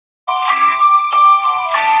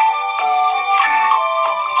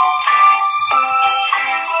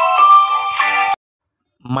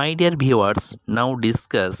My dear viewers, now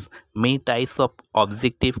discuss many types of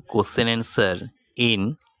objective question answer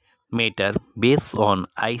in matter based on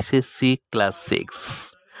icse class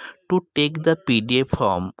 6. To take the PDF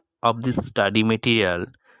form of this study material,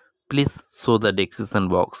 please show the description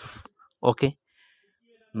box. Okay.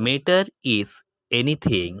 Matter is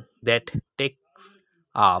anything that takes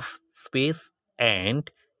up space and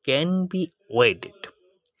can be weighted.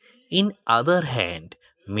 In other hand,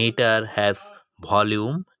 matter has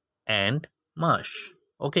volume and mass.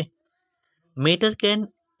 Okay. Matter can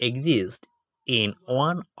exist in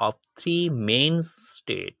one of three main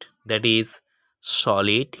states, that is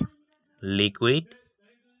solid, liquid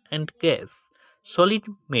and gas. Solid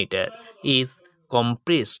matter is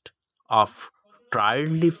compressed of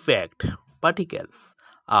trially packed particles.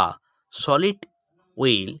 A solid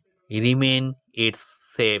will remain its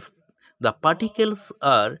shape. The particles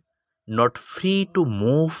are not free to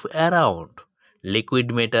move around.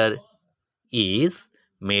 Liquid matter is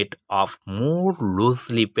made of more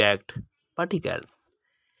loosely packed particles.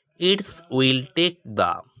 It will take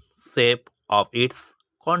the shape of its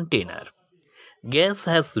container. Gas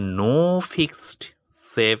has no fixed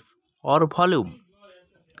shape or volume.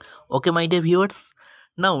 Okay, my dear viewers,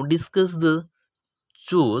 now discuss the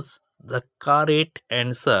choose the correct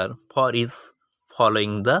answer for is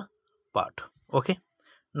following the part. Okay,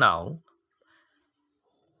 now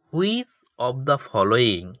which of the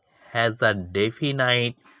following has a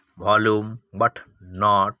definite volume but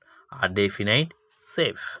not a definite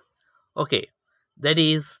shape? Okay, that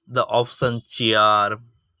is the option chair,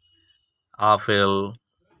 apple,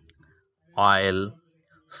 oil,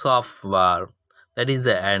 software. That is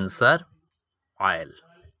the answer, oil.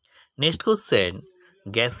 Next question,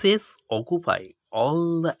 gases occupy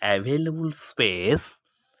all the available space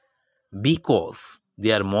because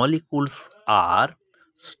their molecules are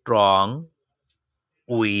strong,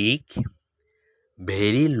 weak,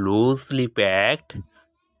 very loosely packed,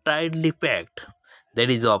 tightly packed. That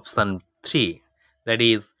is option 3. That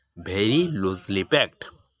is very loosely packed.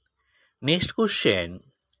 Next question,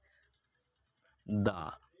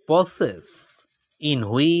 the process in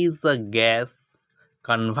which the gas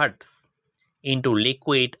converts into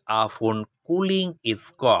liquid upon cooling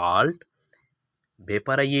is called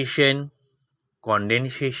vaporization,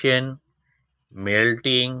 condensation,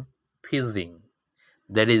 melting, fizzing.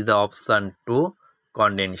 That is the option 2,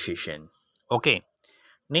 condensation. Okay.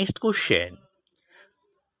 Next question,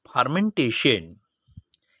 fermentation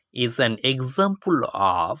is an example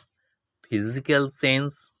of physical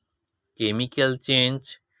change, chemical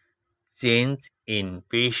change, change in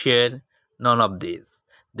pressure, none of these.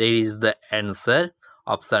 There is the answer,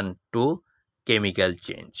 option 2, chemical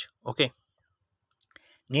change. Okay.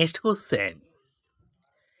 Next question,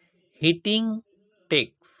 heating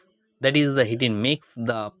takes, that is the heating makes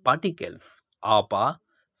the particles of a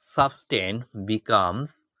substance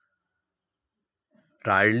becomes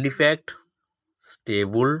rarely packed,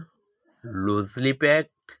 stable, loosely packed,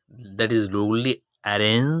 that is loosely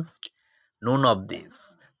arranged, none of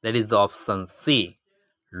these. That is the option C,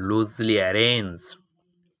 loosely arranged.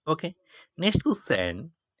 Okay. Next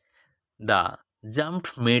question, the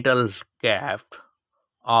jumped metal cap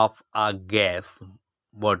of a gas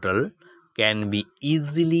bottle can be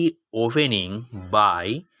easily opening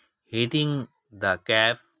by heating the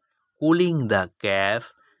cap, cooling the cap,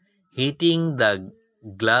 heating the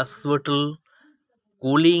glass bottle,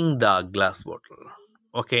 cooling the glass bottle.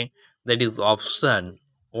 Okay, that is option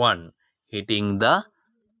 1, heating the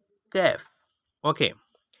cap. Okay,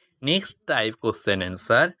 next type question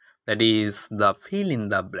answer, that is the fill in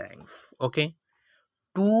the blanks. Okay,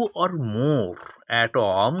 two or more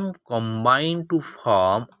atoms combine to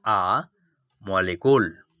form a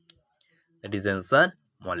molecule. That is answer,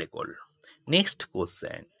 molecule. Next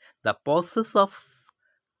question, the process of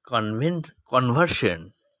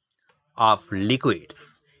conversion of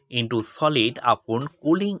liquids into solid upon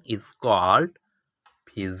cooling is called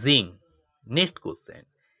fizzing. Next question,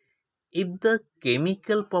 if the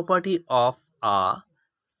chemical property of a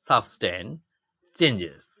substance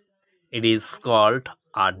changes, it is called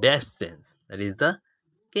a dash change. That is the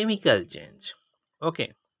chemical change.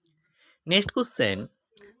 Okay. Next question,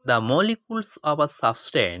 the molecules of a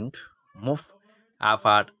substance move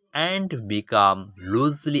apart and become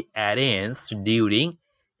loosely arranged during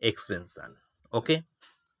expansion. Okay.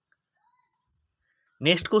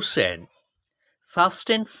 Next question,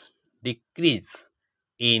 substance decrease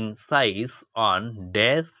in size on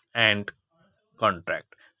death and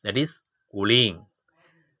contract. That is cooling.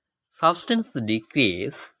 Substance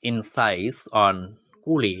decrease in size on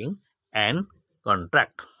cooling and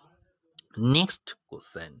contract. Next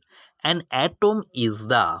question, An atom is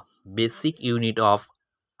the basic unit of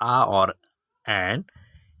a or an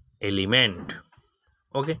element.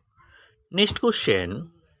 Okay. Next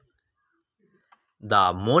question.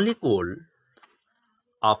 The molecule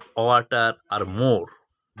of water are more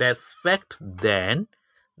distinct than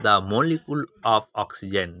the molecule of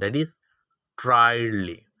oxygen. That is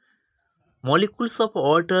trially. Molecules of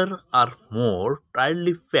water are more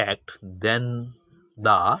tightly packed than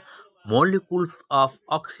the molecules of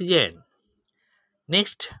oxygen.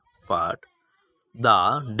 Next part,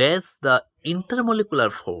 the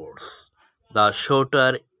intermolecular force. The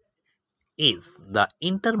shorter is the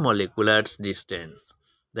intermolecular distance,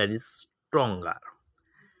 that is stronger.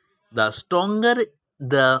 The stronger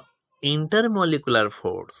the intermolecular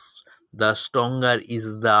force, the stronger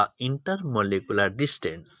is the intermolecular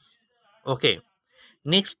distance. Okay,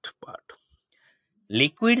 next part.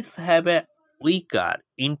 Liquids have a weaker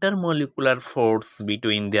intermolecular force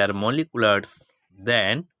between their molecules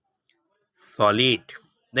than solid.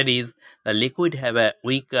 That is, the liquid have a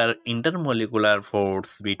weaker intermolecular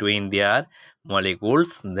force between their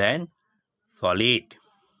molecules than solid.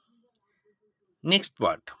 Next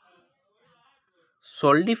part.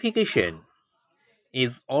 Solidification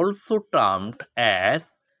is also termed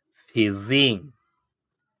as fizzing.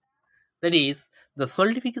 That is, the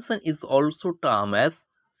solidification is also termed as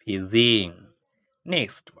fizzing.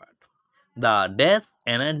 Next part. The dash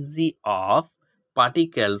energy of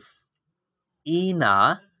particles in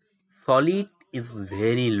a solid is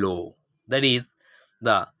very low. That is,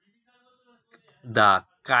 the, the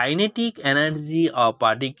kinetic energy of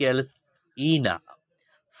particles in a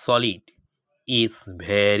solid is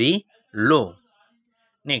very low.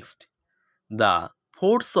 Next, the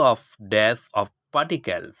force of dash of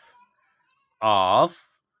particles of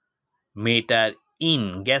matter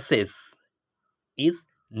in gases is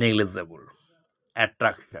negligible.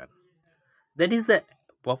 Attraction. That is the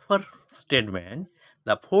proper statement.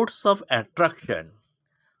 The force of attraction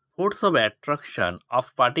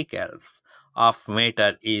of particles of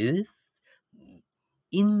matter is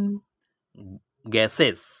in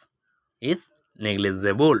gases is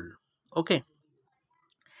negligible. Okay.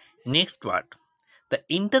 Next part. The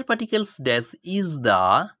interparticles dash is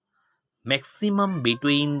the maximum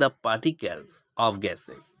between the particles of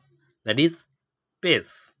gases. That is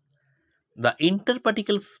space. The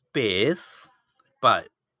interparticle space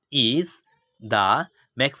is the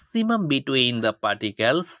maximum between the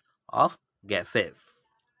particles of gases.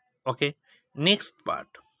 Okay. Next part.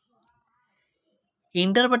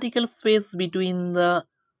 Interparticle space between the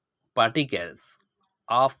particles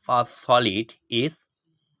of a solid is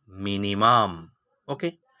minimum.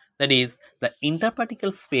 Okay. That is, the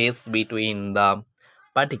interparticle space between the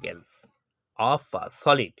particles of a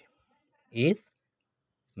solid is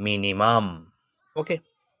minimum. Okay.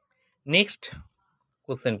 Next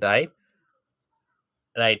question type.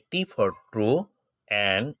 Write T for true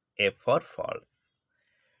and F for false.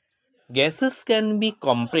 Gases can be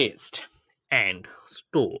compressed and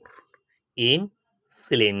stored in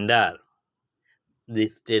cylinder.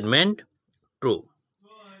 This statement true.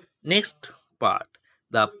 Next part.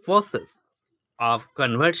 The process of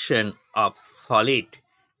conversion of solid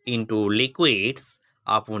into liquids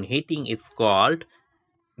upon heating is called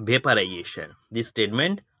vaporization. This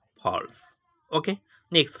statement false. Okay.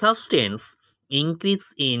 Next, substance increase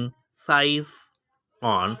in size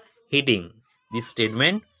on heating. This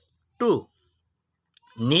statement true.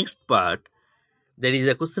 Next part, there is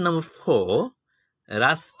a question number 4.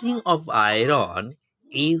 Rusting of iron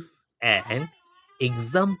is an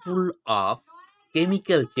example of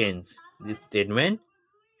chemical change. This statement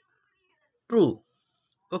true.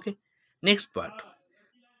 Okay. Next part.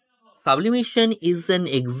 Sublimation is an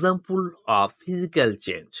example of physical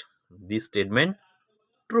change. This statement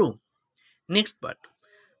true. Next part.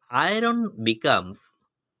 Iron becomes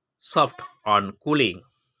soft on cooling.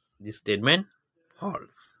 This statement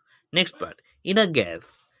false. Next part. In a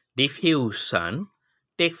gas, diffusion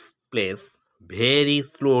takes place very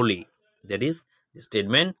slowly. That is the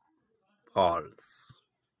statement false.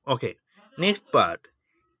 Okay. Next part.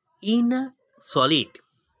 In a solid,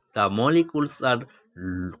 the molecules are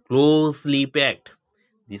closely packed.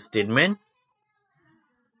 This statement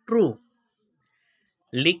true.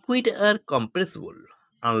 Liquid are compressible,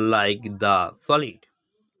 unlike the solid.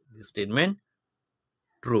 This statement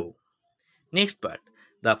true. Next part.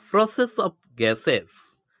 The process of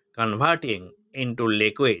gases converting into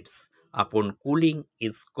liquids upon cooling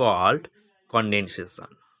is called condensation.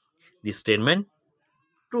 This statement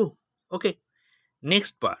true. Okay.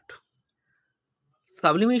 Next part.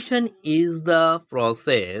 Sublimation is the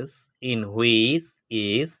process in which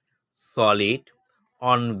is solid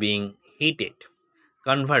on being heated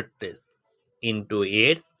converts into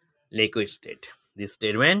its liquid state. This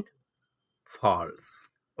statement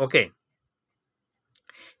false. Okay.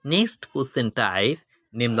 Next question type,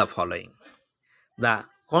 name the following. The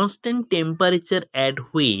constant temperature at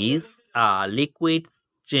which a liquid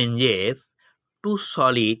changes to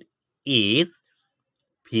solid is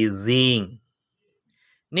fizzing.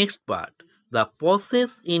 Next part, the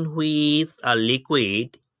process in which a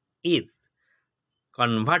liquid is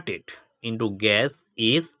converted into gas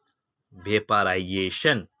is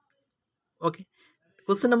vaporization. Okay.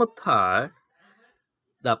 Question number third,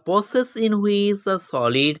 the process in which a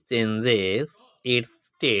solid changes its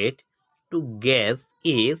state to gas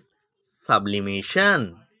is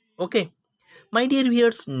sublimation. Okay. My dear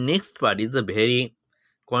viewers, next part is a very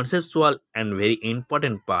conceptual and very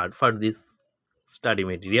important part for this study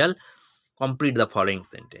material. Complete the following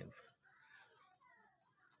sentence.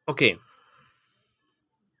 Okay.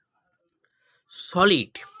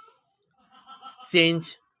 Solid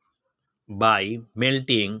change by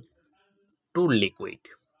melting to liquid.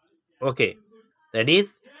 Okay. That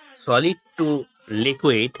is solid to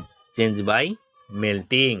liquid change by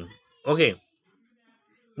melting. Okay.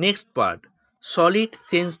 Next part. Solid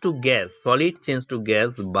change to gas. Solid change to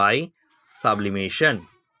gas by sublimation.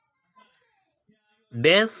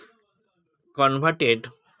 Gas converted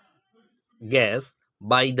gas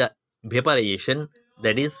by the vaporization,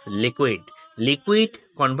 that is liquid. Liquid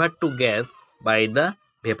convert to gas by the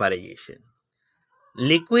vaporization.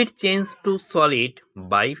 Liquid change to solid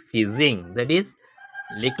by fizzing, that is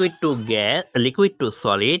liquid to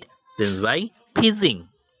solid change by fizzing.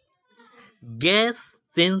 Gas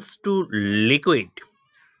change to liquid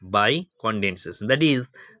by condensation, that is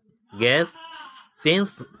gas change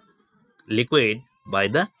liquid by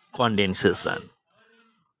the condensation.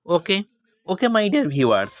 Okay, okay, my dear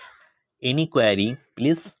viewers. Any query,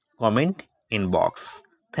 please comment in box.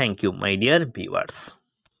 Thank you, my dear viewers.